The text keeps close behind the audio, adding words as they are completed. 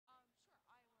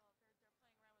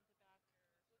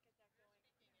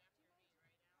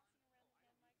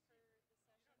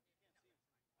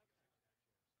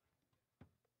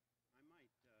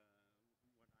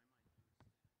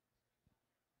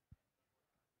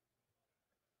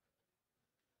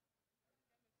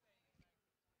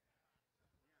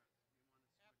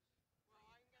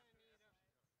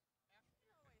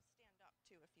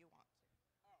too if you want to.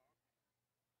 Yeah, I think I'm going to do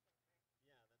that.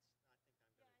 Standing up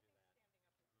is good. Yeah. Okay. I'm going to sit Also, 3.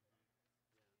 Got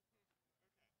it.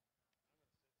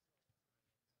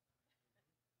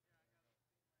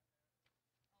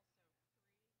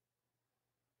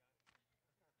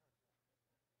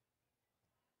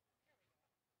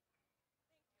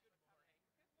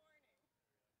 There we go. Thank you for coming. Good morning.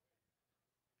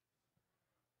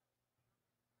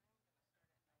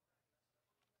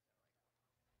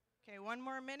 Okay, one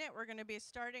more minute. We're going to be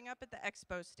starting up at the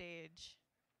Expo stage.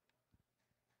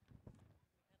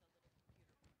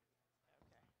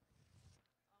 Okay.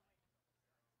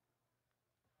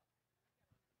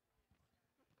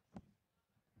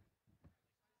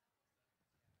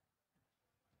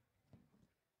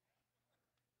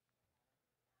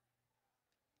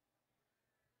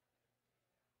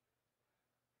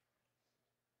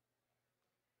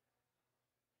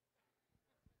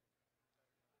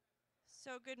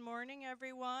 So good morning,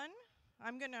 everyone.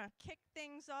 I'm going to kick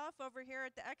things off over here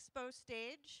at the Expo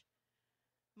stage.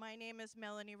 My name is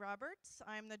Melanie Roberts.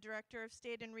 I'm the Director of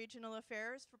State and Regional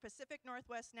Affairs for Pacific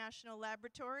Northwest National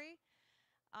Laboratory.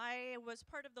 I was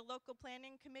part of the local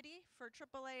planning committee for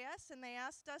AAAS, and they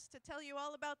asked us to tell you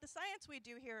all about the science we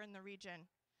do here in the region.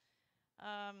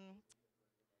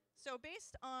 So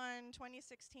based on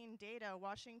 2016 data,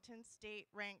 Washington State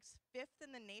ranks 5th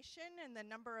in the nation in the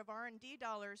number of R&D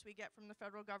dollars we get from the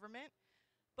federal government,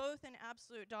 both in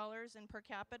absolute dollars and per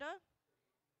capita.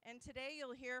 And today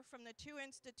you'll hear from the 2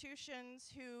 institutions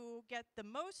who get the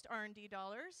most R&D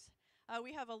dollars.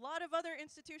 We have a lot of other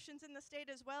institutions in the state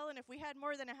as well, and if we had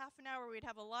more than a half an hour, we'd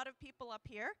have a lot of people up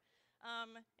here.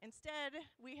 Instead,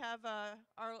 we have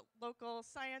our local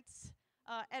science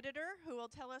editor who will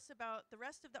tell us about the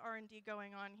rest of the R&D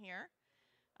going on here.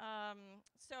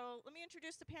 So let me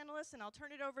introduce the panelists, and I'll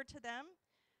turn it over to them.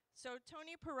 So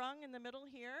Tony Perung in the middle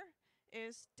here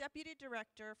is Deputy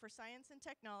Director for Science and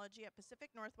Technology at Pacific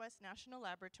Northwest National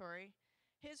Laboratory.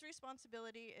 His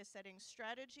responsibility is setting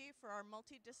strategy for our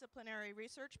multidisciplinary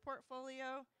research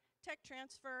portfolio, tech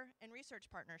transfer, and research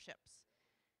partnerships.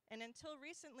 And until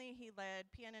recently, he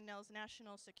led PNNL's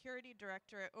National Security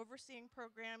Directorate, overseeing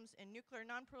programs in nuclear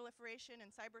nonproliferation and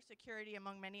cybersecurity,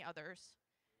 among many others.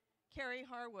 Carrie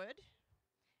Harwood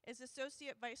is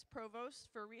Associate Vice Provost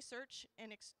for Research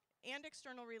and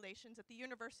External Relations at the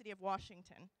University of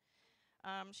Washington.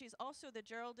 She's also the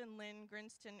Gerald and Lynn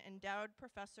Grinston Endowed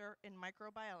Professor in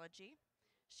Microbiology.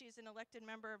 She's an elected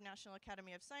member of National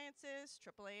Academy of Sciences,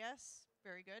 AAAS,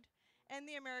 very good, and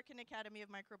the American Academy of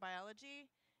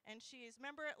Microbiology, and she's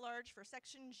member at large for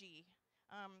Section G.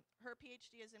 Her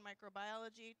PhD is in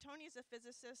microbiology. Tony's a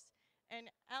physicist,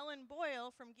 and Alan Boyle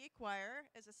from GeekWire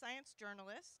is a science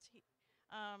journalist.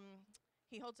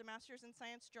 He holds a master's in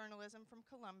science journalism from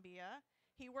Columbia.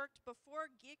 He worked before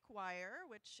GeekWire,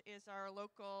 which is our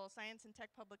local science and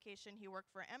tech publication. He worked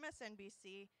for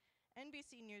MSNBC,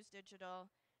 NBC News Digital,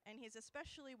 and he's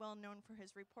especially well known for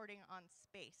his reporting on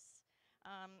space.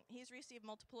 He's received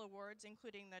multiple awards,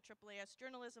 including the AAAS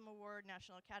Journalism Award,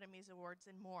 National Academies Awards,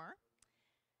 and more.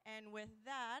 And with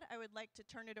that, I would like to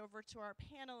turn it over to our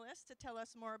panelists to tell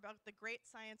us more about the great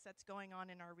science that's going on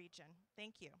in our region.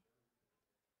 Thank you.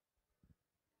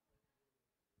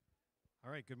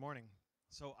 All right, good morning.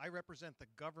 So I represent the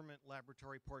government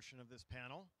laboratory portion of this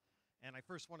panel, and I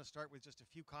first want to start with just a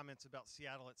few comments about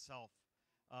Seattle itself.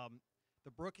 The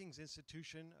Brookings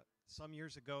Institution some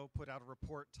years ago put out a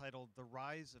report titled The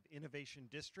Rise of Innovation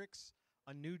Districts,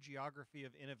 A New Geography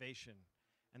of Innovation.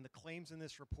 And the claims in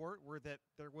this report were that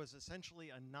there was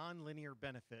essentially a nonlinear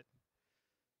benefit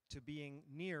to being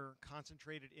near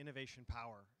concentrated innovation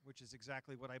power, which is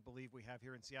exactly what I believe we have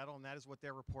here in Seattle, and that is what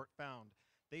their report found.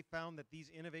 They found that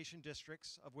these innovation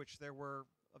districts, of which there were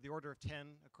of the order of 10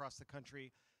 across the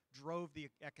country, drove the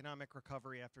economic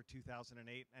recovery after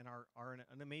 2008 and are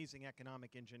an amazing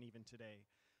economic engine even today.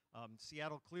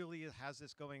 Seattle clearly has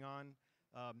this going on.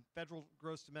 Federal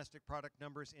gross domestic product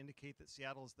numbers indicate that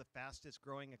Seattle is the fastest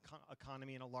growing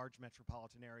economy in a large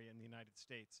metropolitan area in the United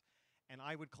States. And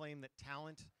I would claim that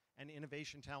talent, and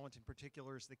innovation talent in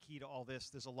particular, is the key to all this.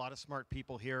 There's a lot of smart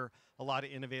people here, a lot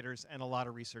of innovators, and a lot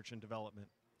of research and development.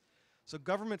 So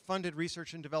government-funded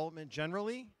research and development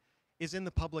generally is in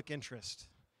the public interest.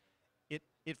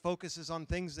 It focuses on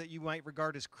things that you might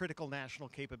regard as critical national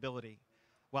capability.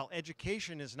 While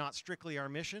education is not strictly our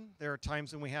mission, there are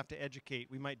times when we have to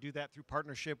educate. We might do that through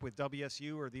partnership with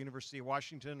WSU or the University of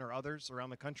Washington or others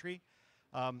around the country.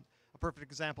 A perfect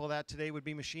example of that today would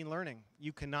be machine learning.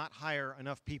 You cannot hire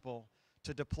enough people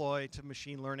to deploy to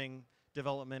machine learning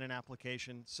development and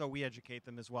application, so we educate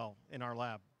them as well in our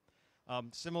lab.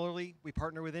 Similarly, we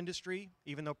partner with industry,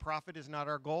 even though profit is not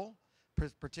our goal,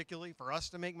 particularly for us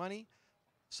to make money.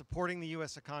 supporting the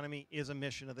U.S. economy is a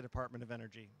mission of the Department of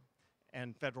Energy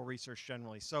and federal research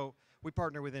generally. So we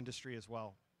partner with industry as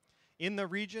well. In the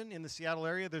region, in the Seattle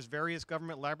area, there's various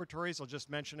government laboratories. I'll just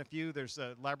mention a few. There's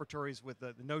laboratories with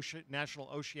the National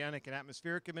Oceanic and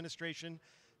Atmospheric Administration,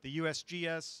 the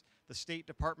USGS, the State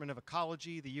Department of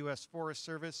Ecology, the U.S. Forest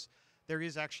Service. There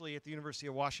is actually at the University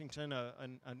of Washington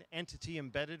an entity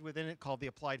embedded within it called the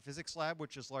Applied Physics Lab,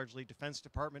 which is largely Defense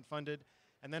Department funded.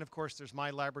 And then, of course, there's my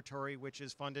laboratory, which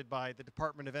is funded by the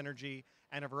Department of Energy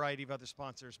and a variety of other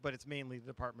sponsors, but it's mainly the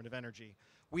Department of Energy.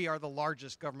 We are the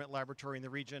largest government laboratory in the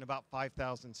region, about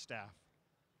 5,000 staff.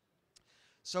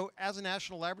 So as a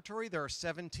national laboratory, there are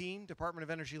 17 Department of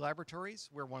Energy laboratories.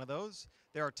 We're one of those.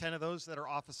 There are 10 of those that are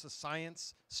Office of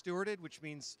Science stewarded, which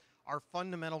means our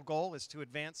fundamental goal is to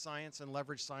advance science and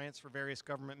leverage science for various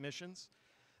government missions.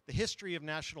 The history of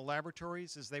national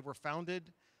laboratories is they were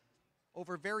founded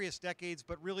over various decades,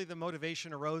 but really the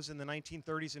motivation arose in the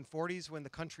 1930s and 40s when the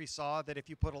country saw that if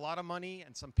you put a lot of money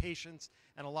and some patience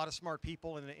and a lot of smart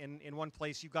people in one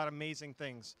place, you got amazing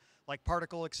things like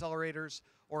particle accelerators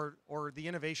or the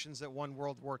innovations that won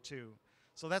World War II.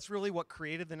 So that's really what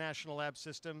created the National Lab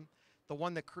System.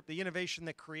 The innovation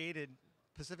that created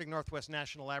Pacific Northwest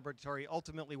National Laboratory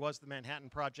ultimately was the Manhattan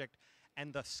Project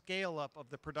and the scale up of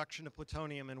the production of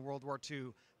plutonium in World War II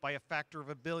by a factor of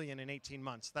 1 billion in 18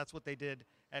 months. That's what they did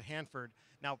at Hanford.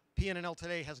 Now, PNNL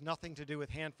today has nothing to do with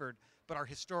Hanford, but our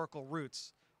historical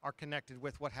roots are connected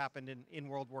with what happened in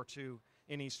World War II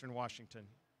in Eastern Washington.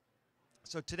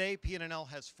 So today, PNNL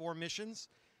has 4 missions.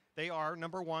 They are,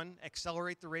 number 1,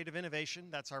 accelerate the rate of innovation.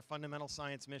 That's our fundamental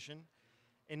science mission.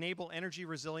 Enable energy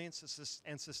resilience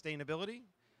and sustainability.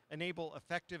 Enable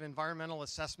effective environmental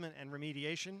assessment and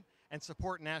remediation, and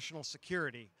support national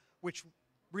security, which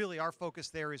really our focus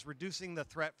there is reducing the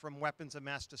threat from weapons of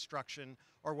mass destruction,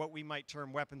 or what we might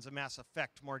term weapons of mass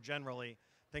effect more generally,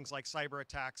 things like cyber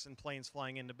attacks and planes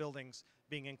flying into buildings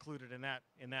being included in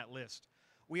that list.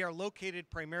 We are located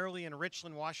primarily in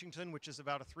Richland, Washington, which is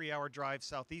about a 3-hour drive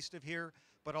southeast of here,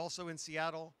 but also in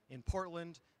Seattle, in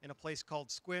Portland, in a place called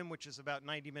Sequim, which is about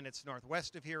 90 minutes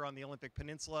northwest of here on the Olympic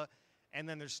Peninsula, and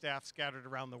then there's staff scattered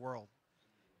around the world.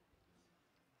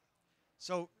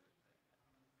 So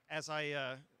as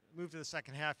I move to the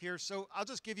second half here, so I'll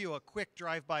just give you a quick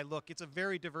drive-by look. It's a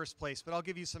very diverse place, but I'll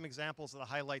give you some examples of the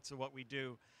highlights of what we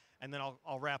do, and then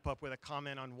I'll wrap up with a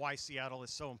comment on why Seattle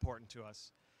is so important to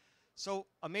us. So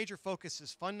a major focus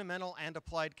is fundamental and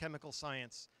applied chemical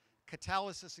science.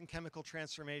 Catalysis and chemical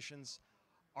transformations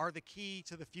are the key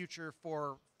to the future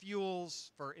for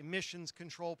fuels, for emissions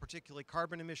control, particularly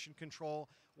carbon emission control,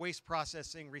 waste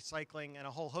processing, recycling, and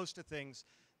a whole host of things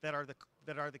that are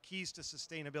the keys to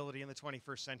sustainability in the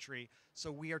 21st century.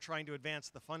 So we are trying to advance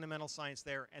the fundamental science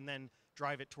there and then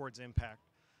drive it towards impact.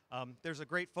 There's a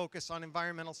great focus on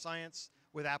environmental science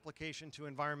with application to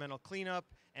environmental cleanup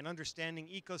and understanding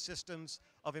ecosystems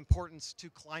of importance to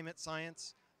climate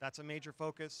science. That's a major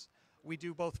focus. We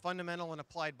do both fundamental and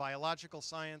applied biological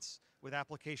science with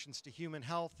applications to human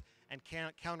health and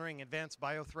countering advanced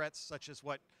biothreats, such as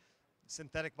what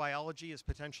synthetic biology is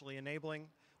potentially enabling.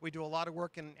 We do a lot of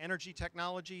work in energy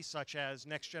technology, such as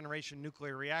next generation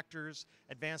nuclear reactors,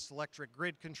 advanced electric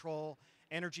grid control,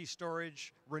 energy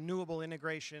storage, renewable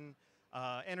integration,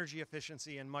 energy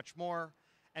efficiency, and much more.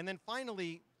 And then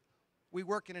finally, we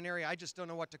work in an area, I just don't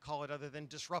know what to call it other than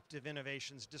disruptive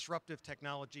innovations, disruptive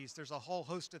technologies. There's a whole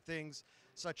host of things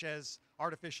such as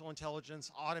artificial intelligence,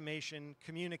 automation,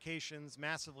 communications,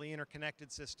 massively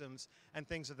interconnected systems, and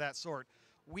things of that sort.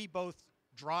 We both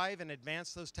drive and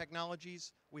advance those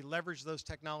technologies. We leverage those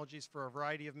technologies for a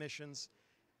variety of missions.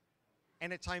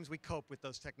 And at times we cope with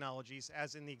those technologies,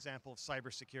 as in the example of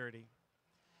cybersecurity.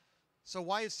 So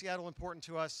why is Seattle important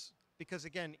to us? Because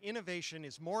again, innovation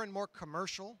is more and more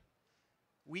commercial.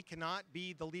 We cannot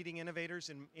be the leading innovators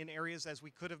in areas as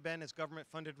we could have been as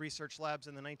government-funded research labs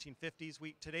in the 1950s.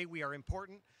 Today we are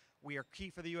important, we are key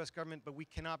for the US government, but we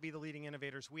cannot be the leading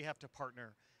innovators. We have to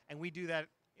partner. And we do that.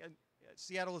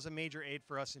 Seattle is a major aid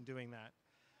for us in doing that.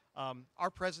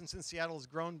 Our presence in Seattle has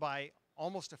grown by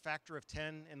almost a factor of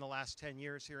 10 in the last 10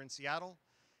 years here in Seattle.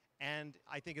 And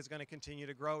I think it's going to continue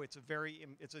to grow.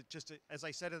 As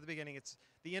I said at the beginning,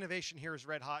 the innovation here is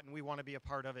red hot and we want to be a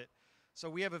part of it. So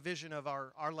we have a vision of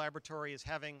our laboratory as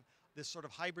having this sort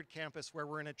of hybrid campus where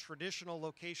we're in a traditional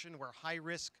location where high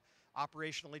risk,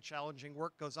 operationally challenging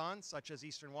work goes on, such as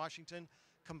Eastern Washington,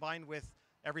 combined with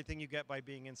everything you get by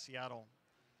being in Seattle.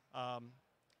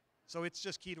 So it's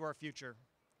just key to our future.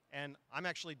 And I'm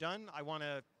actually done. I want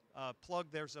to plug,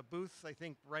 there's a booth, I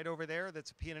think, right over there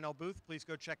that's a PNNL booth. Please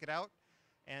go check it out.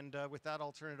 And with that,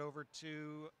 I'll turn it over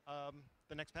to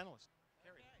the next panelist.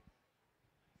 Carrie.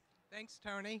 Thanks,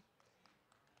 Tony.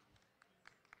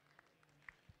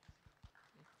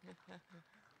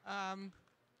 um,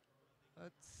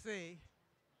 let's see.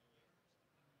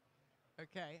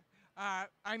 Okay.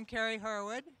 I'm Carrie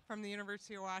Harwood from the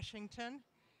University of Washington.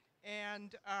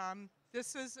 And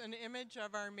this is an image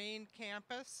of our main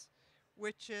campus,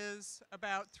 which is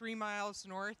about 3 miles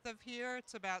north of here.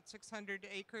 It's about 600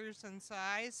 acres in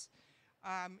size.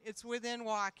 It's within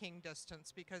walking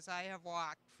distance because I have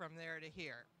walked from there to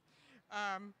here.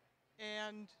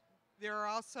 And there are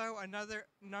also another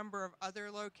number of other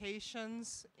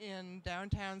locations in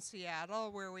downtown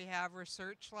Seattle where we have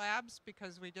research labs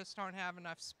because we just don't have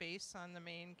enough space on the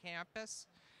main campus.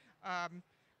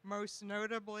 Most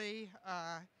notably,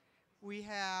 we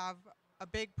have a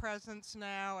big presence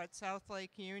now at South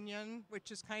Lake Union, which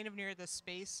is kind of near the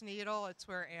Space Needle. It's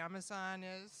where Amazon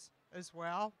is as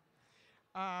well.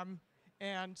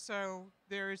 And so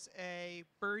there's a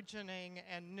burgeoning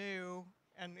and new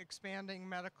and expanding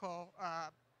medical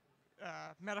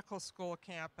school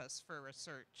campus for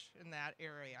research in that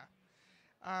area.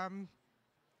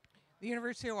 The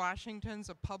University of Washington's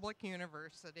a public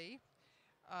university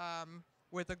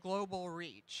with a global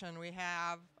reach, and we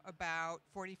have about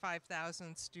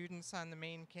 45,000 students on the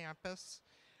main campus,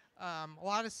 a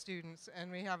lot of students,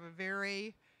 and we have a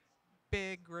very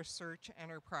big research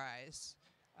enterprise.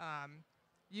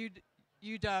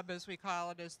 UW, as we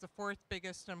call it, is the 4th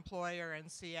biggest employer in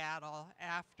Seattle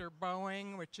after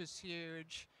Boeing, which is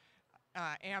huge,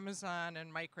 Amazon,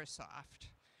 and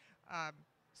Microsoft.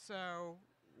 So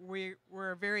we're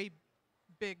a very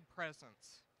big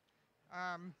presence.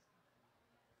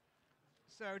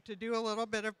 So to do a little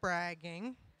bit of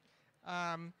bragging,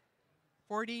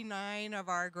 49 of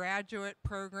our graduate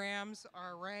programs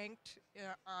are ranked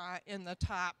in the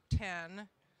top 10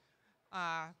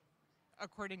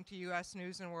 according to U.S.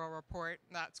 News and World Report.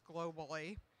 That's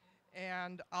globally.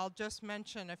 And I'll just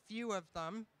mention a few of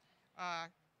them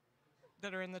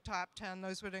that are in the top 10.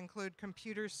 Those would include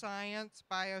computer science,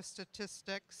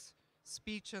 biostatistics,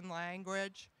 speech and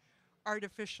language,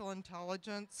 artificial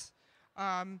intelligence,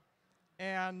 and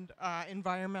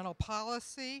environmental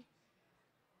policy,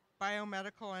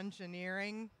 biomedical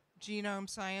engineering, genome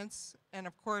science, and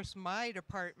of course my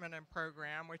department and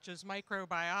program, which is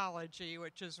microbiology,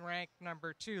 which is ranked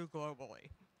number 2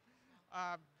 globally.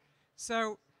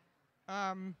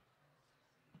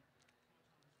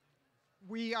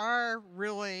 We are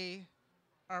really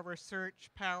a research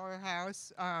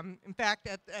powerhouse. In fact,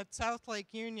 at South Lake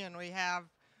Union, we have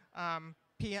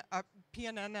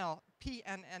PNNL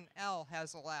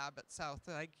has a lab at South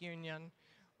Lake Union,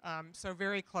 so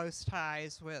very close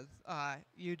ties with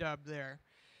UW there.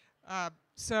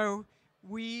 So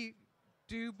we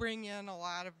do bring in a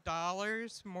lot of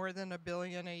dollars, more than $1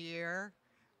 billion a year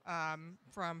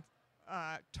from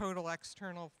total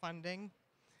external funding.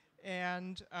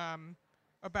 And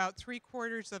about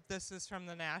 3/4 of this is from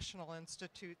the National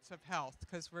Institutes of Health,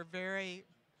 because we're very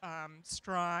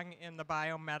strong in the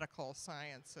biomedical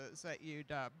sciences at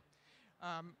UW.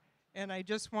 And I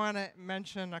just want to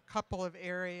mention a couple of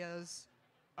areas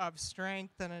of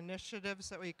strength and initiatives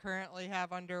that we currently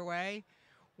have underway.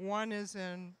 One is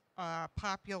in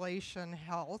population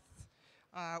health.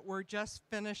 We're just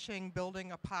finishing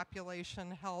building a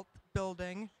population health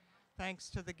building, thanks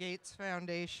to the Gates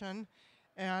Foundation.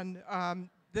 And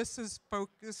this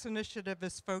initiative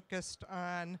is focused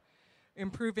on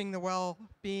improving the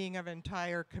well-being of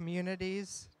entire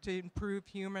communities to improve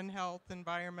human health,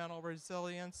 environmental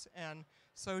resilience, and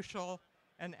social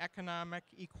and economic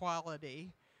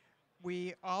equality.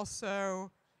 We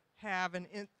also have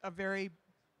a very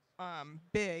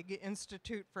big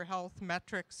Institute for Health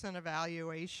Metrics and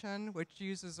Evaluation, which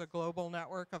uses a global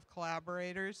network of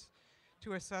collaborators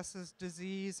to assess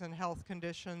disease and health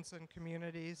conditions in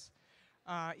communities,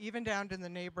 even down to the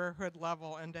neighborhood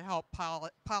level, and to help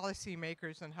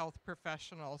policymakers and health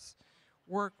professionals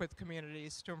work with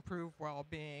communities to improve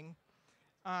well-being.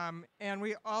 And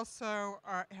we also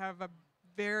have a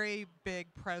very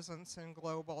big presence in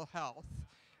global health.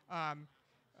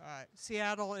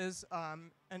 Seattle is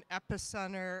an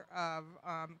epicenter of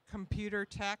computer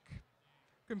tech,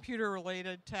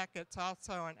 computer-related tech. It's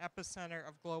also an epicenter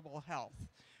of global health.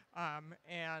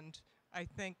 And I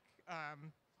think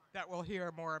that we'll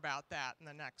hear more about that in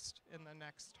the next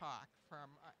talk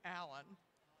from Alan.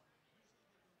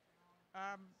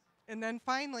 And then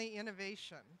finally,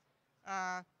 innovation.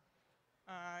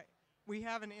 We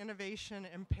have an innovation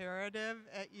imperative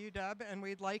at UW, and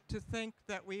we'd like to think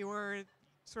that we were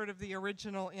sort of the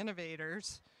original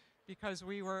innovators because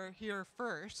we were here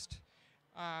first.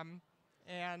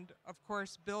 And of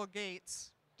course, Bill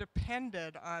Gates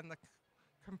depended on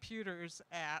computers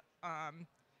at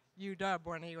UW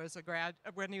when he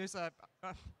was a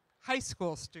high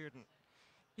school student.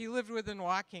 He lived within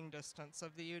walking distance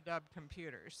of the UW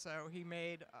computers, so he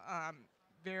made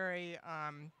very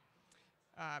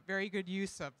very good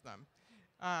use of them.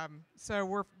 So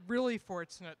we're really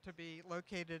fortunate to be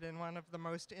located in one of the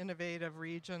most innovative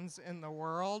regions in the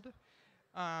world.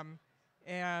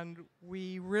 And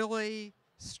we really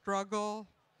struggle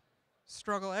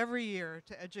every year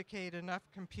to educate enough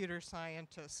computer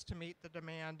scientists to meet the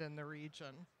demand in the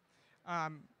region.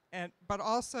 But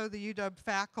also the UW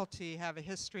faculty have a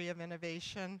history of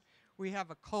innovation. We have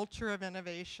a culture of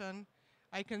innovation.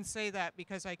 I can say that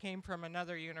because I came from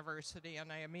another university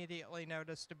and I immediately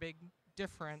noticed a big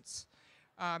difference.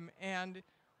 And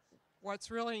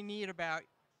what's really neat about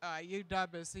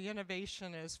UW is the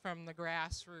innovation is from the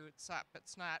grassroots up.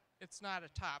 It's not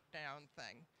a top-down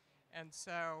thing. And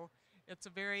so it's a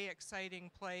very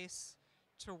exciting place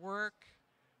to work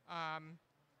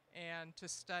and to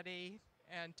study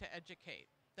and to educate.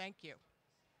 Thank you.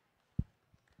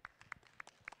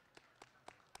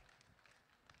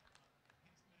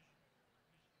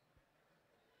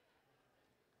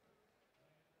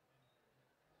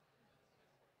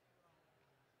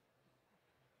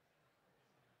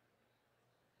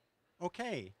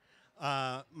 Okay.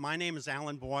 My name is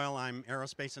Alan Boyle. I'm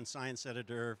Aerospace and Science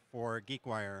Editor for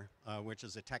GeekWire, which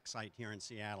is a tech site here in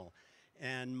Seattle.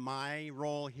 And my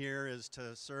role here is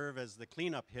to serve as the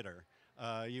cleanup hitter.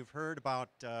 You've heard about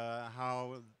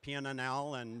how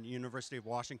PNNL and University of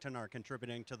Washington are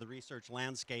contributing to the research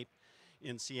landscape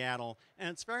in Seattle. And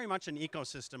it's very much an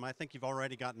ecosystem. I think you've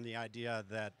already gotten the idea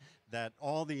that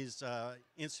all these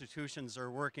institutions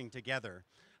are working together.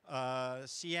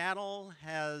 Seattle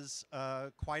has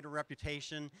quite a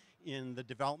reputation in the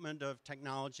development of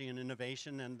technology and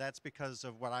innovation, and that's because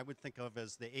of what I would think of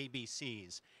as the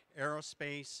ABCs: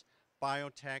 aerospace,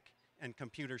 biotech, and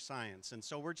computer science. And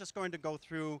so we're just going to go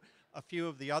through a few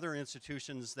of the other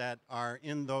institutions that are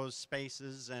in those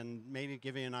spaces and maybe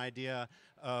give you an idea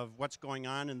of what's going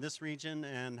on in this region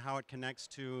and how it connects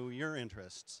to your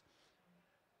interests.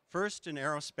 First, in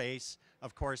aerospace,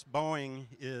 of course, Boeing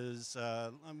is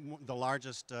the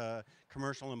largest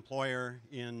commercial employer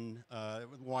in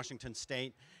Washington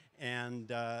State, and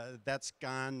that's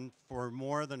gone for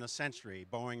more than a century.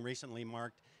 Boeing recently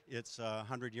marked its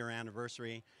 100-year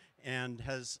anniversary and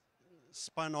has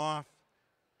spun off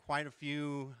quite a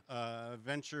few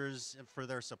ventures for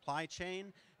their supply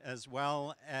chain, as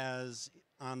well as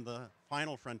on the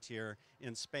final frontier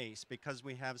in space. Because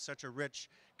we have such a rich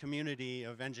community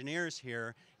of engineers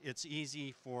here, it's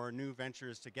easy for new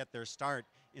ventures to get their start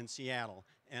in Seattle.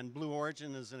 And Blue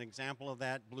Origin is an example of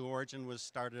that. Blue Origin was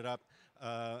started up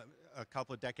a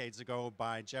couple of decades ago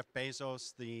by Jeff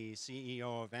Bezos, the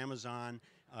CEO of Amazon.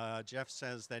 Jeff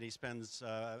says that he spends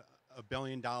 $1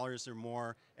 billion or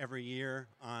more every year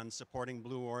on supporting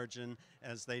Blue Origin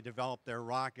as they develop their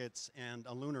rockets and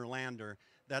a lunar lander.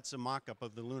 That's a mock-up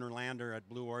of the lunar lander at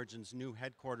Blue Origin's new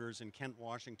headquarters in Kent,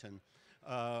 Washington.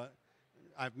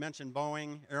 I've mentioned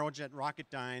Boeing. Aerojet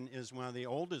Rocketdyne is one of the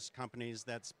oldest companies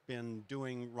that's been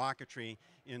doing rocketry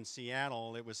in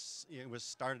Seattle. It was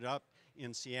started up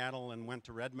in Seattle and went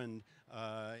to Redmond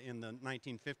in the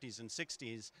 1950s and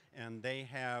 60s, and they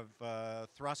have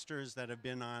thrusters that have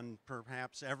been on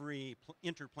perhaps every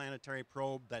interplanetary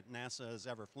probe that NASA has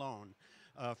ever flown.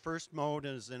 First Mode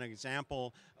is an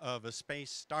example of a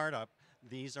space startup.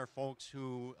 These are folks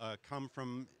who come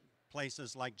from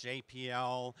places like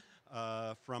JPL,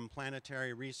 from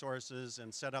Planetary Resources,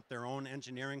 and set up their own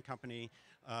engineering company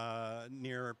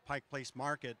near Pike Place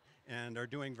Market and are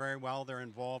doing very well. They're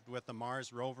involved with the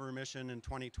Mars rover mission in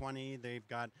 2020. They've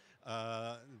got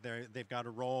a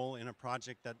role in a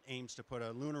project that aims to put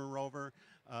a lunar rover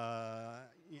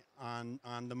on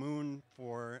the moon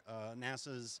for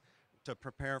to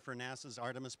prepare for NASA's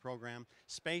Artemis program.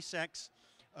 SpaceX,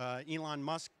 Elon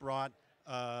Musk brought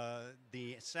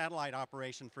the satellite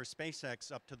operation for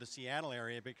SpaceX up to the Seattle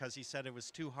area because he said it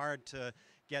was too hard to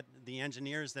get the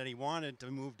engineers that he wanted to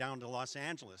move down to Los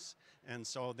Angeles. And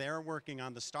so they're working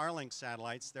on the Starlink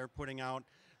satellites. They're putting out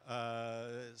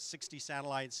 60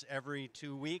 satellites every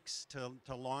 2 weeks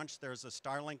to launch. There's a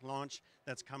Starlink launch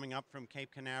that's coming up from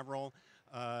Cape Canaveral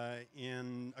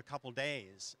in a couple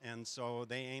days. And so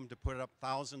they aim to put up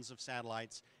thousands of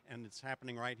satellites, and it's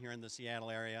happening right here in the Seattle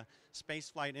area.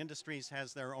 Spaceflight Industries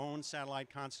has their own satellite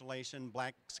constellation,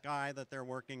 Black Sky, that they're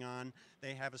working on.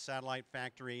 They have a satellite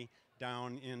factory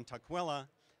down in Tukwila.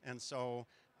 And so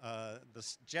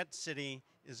the Jet City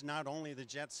is not only the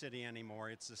Jet City anymore,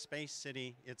 it's the Space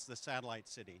City, it's the Satellite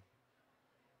City.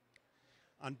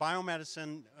 On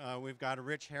biomedicine, we've got a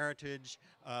rich heritage.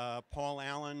 Paul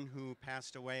Allen, who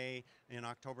passed away in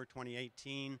October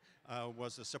 2018,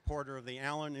 was a supporter of the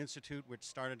Allen Institute, which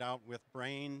started out with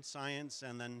brain science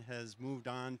and then has moved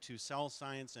on to cell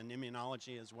science and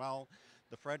immunology as well.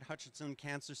 The Fred Hutchinson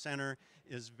Cancer Center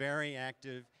is very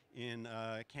active in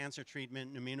cancer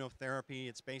treatment and immunotherapy.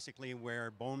 It's basically where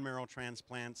bone marrow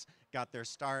transplants got their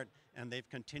start, and they've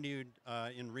continued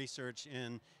in research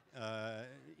in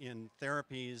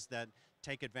therapies that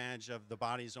take advantage of the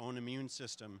body's own immune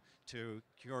system to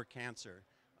cure cancer.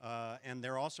 And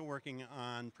they're also working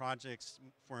on projects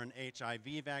for an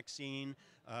HIV vaccine.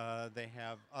 They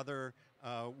have other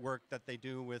work that they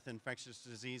do with infectious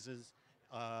diseases.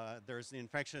 There's the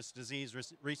Infectious Disease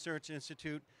Research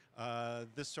Institute.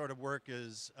 This sort of work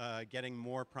is getting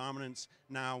more prominence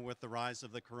now with the rise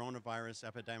of the coronavirus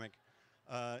epidemic.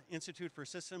 Institute for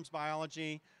Systems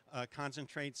Biology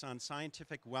concentrates on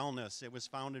scientific wellness. It was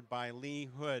founded by Lee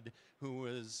Hood, who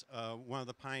was one of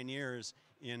the pioneers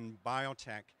in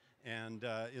biotech, and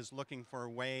is looking for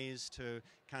ways to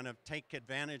kind of take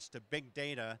advantage to big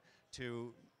data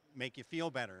to make you feel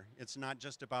better. It's not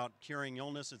just about curing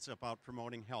illness, it's about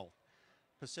promoting health.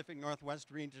 Pacific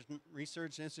Northwest Region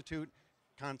Research Institute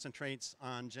concentrates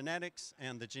on genetics,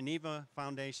 and the Geneva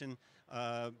Foundation,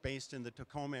 based in the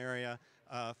Tacoma area,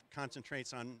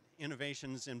 concentrates on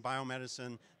innovations in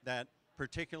biomedicine that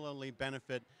particularly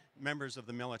benefit members of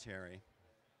the military.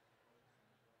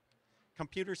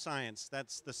 Computer science,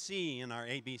 that's the C in our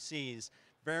ABCs,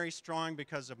 very strong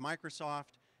because of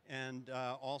Microsoft, and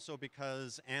also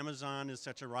because Amazon is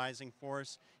such a rising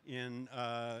force in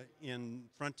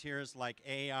frontiers like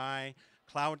AI,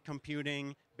 cloud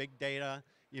computing, big data.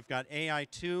 You've got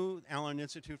AI2, Allen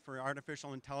Institute for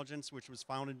Artificial Intelligence, which was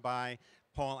founded by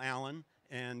Paul Allen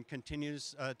and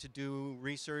continues to do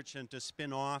research and to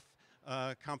spin off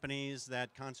companies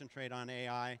that concentrate on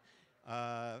AI.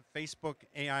 Facebook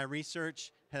AI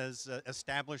Research has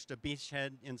established a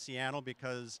beachhead in Seattle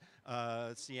because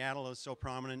Seattle is so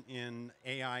prominent in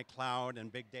AI, cloud,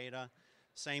 and big data.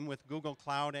 Same with Google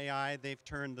Cloud AI. They've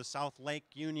turned the South Lake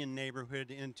Union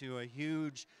neighborhood into a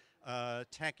huge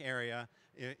tech area.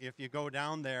 If you go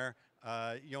down there,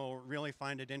 you'll really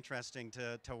find it interesting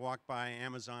to walk by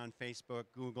Amazon, Facebook,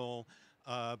 Google,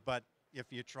 but if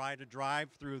you try to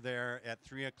drive through there at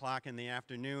 3 o'clock in the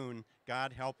afternoon,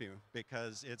 God help you,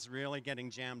 because it's really getting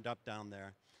jammed up down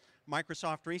there.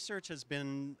 Microsoft Research has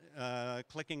been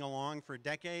clicking along for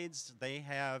decades. They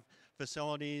have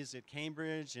facilities at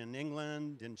Cambridge, in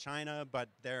England, in China, but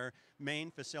their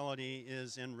main facility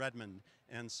is in Redmond.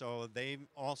 And so they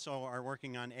also are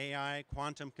working on AI,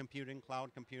 quantum computing,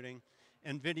 cloud computing.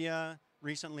 NVIDIA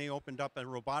recently opened up a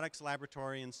robotics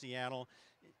laboratory in Seattle.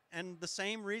 And the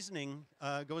same reasoning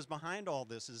goes behind all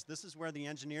this is where the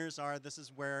engineers are, this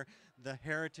is where the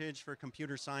heritage for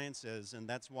computer science is, and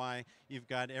that's why you've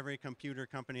got every computer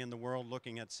company in the world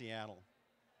looking at Seattle.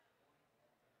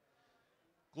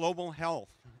 Global health,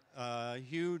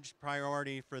 huge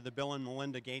priority for the Bill and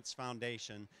Melinda Gates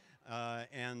Foundation.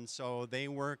 And so they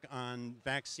work on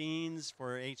vaccines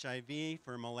for HIV,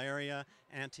 for malaria,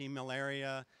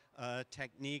 anti-malaria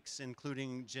techniques,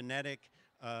 including genetic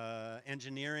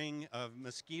engineering of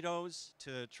mosquitoes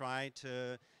to try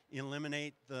to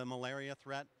eliminate the malaria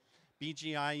threat.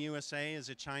 BGI USA is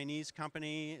a Chinese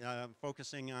company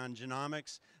focusing on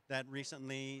genomics that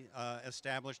recently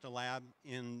established a lab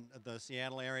in the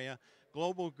Seattle area.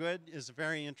 Global Good is a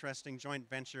very interesting joint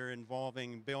venture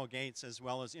involving Bill Gates as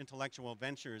well as Intellectual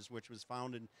Ventures, which was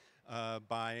co-founded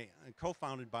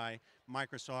by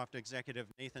Microsoft executive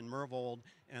Nathan Myhrvold,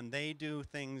 and they do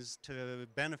things to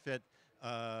benefit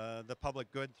the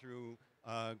public good through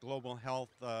global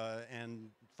health and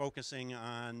focusing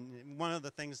on one of the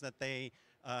things that they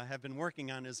have been working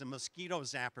on is a mosquito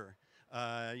zapper.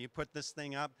 You put this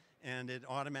thing up and it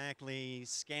automatically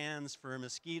scans for a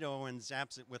mosquito and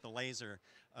zaps it with a laser.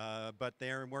 But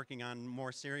they're working on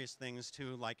more serious things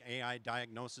too, like AI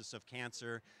diagnosis of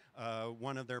cancer.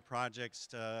 One of their projects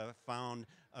found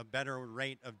a better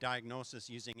rate of diagnosis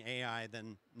using AI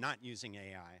than not using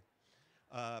AI.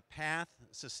 Path,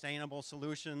 Sustainable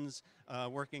Solutions,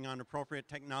 working on appropriate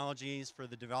technologies for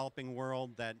the developing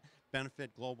world that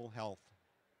benefit global health.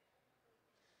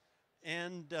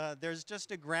 And there's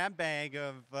just a grab bag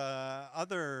of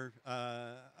other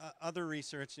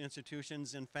research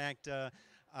institutions. In fact,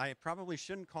 I probably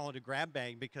shouldn't call it a grab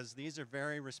bag because these are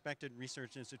very respected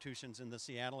research institutions in the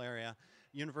Seattle area.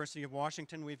 University of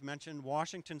Washington, we've mentioned.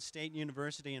 Washington State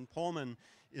University in Pullman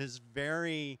is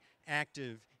very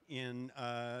active in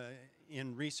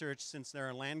research. Since they're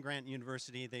a land-grant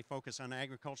university, they focus on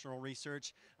agricultural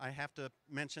research. I have to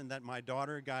mention that my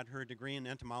daughter got her degree in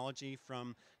entomology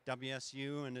from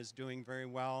WSU and is doing very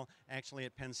well, actually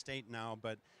at Penn State now,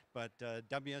 but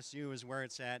WSU is where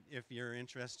it's at if you're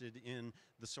interested in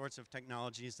the sorts of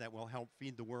technologies that will help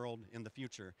feed the world in the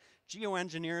future.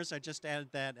 Geoengineers, I just added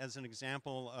that as an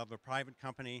example of a private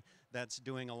company that's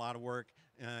doing a lot of work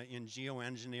in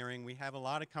geoengineering. We have a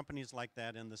lot of companies like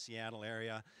that in the Seattle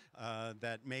area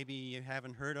that maybe you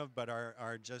haven't heard of, but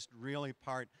are just really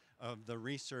part of the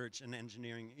research and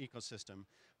engineering ecosystem.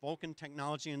 Vulcan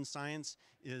Technology and Science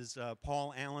is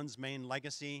Paul Allen's main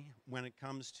legacy when it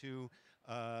comes to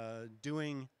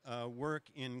doing work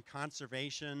in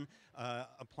conservation,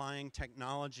 applying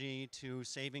technology to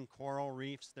saving coral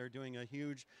reefs. They're doing a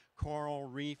huge coral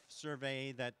reef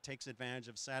survey that takes advantage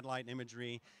of satellite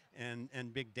imagery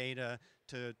and big data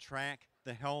to track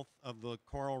the health of the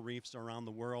coral reefs around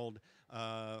the world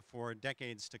for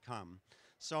decades to come.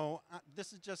 So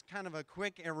this is just kind of a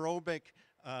quick aerobic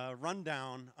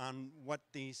rundown on what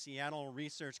the Seattle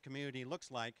research community looks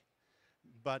like.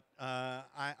 But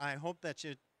I hope that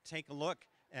you take a look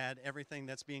at everything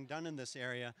that's being done in this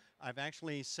area. I've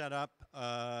actually set up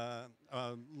a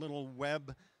little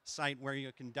web site where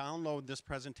you can download this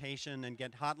presentation and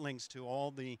get hot links to all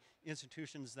the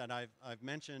institutions that I've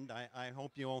mentioned. I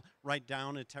hope you'll write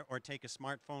down or take a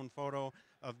smartphone photo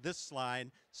of this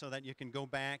slide so that you can go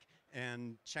back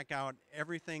and check out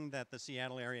everything that the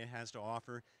Seattle area has to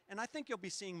offer. And I think you'll be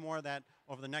seeing more of that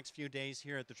over the next few days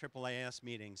here at the AAAS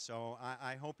meeting. So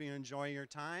I hope you enjoy your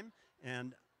time.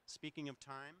 And speaking of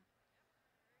time,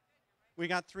 we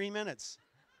got 3 minutes.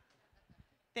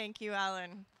 Thank you,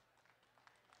 Alan.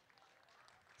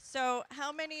 So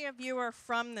how many of you are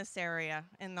from this area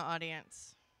in the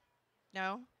audience?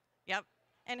 No? Yep.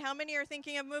 And how many are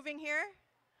thinking of moving here?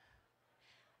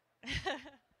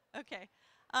 Okay.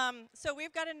 So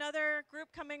we've got another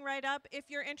group coming right up. If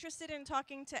you're interested in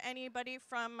talking to anybody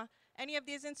from any of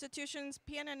these institutions,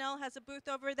 PNNL has a booth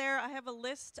over there. I have a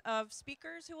list of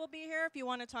speakers who will be here. If you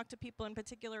want to talk to people in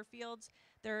particular fields,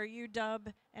 there are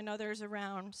UW and others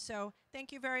around. So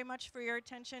thank you very much for your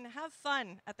attention. Have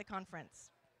fun at the conference.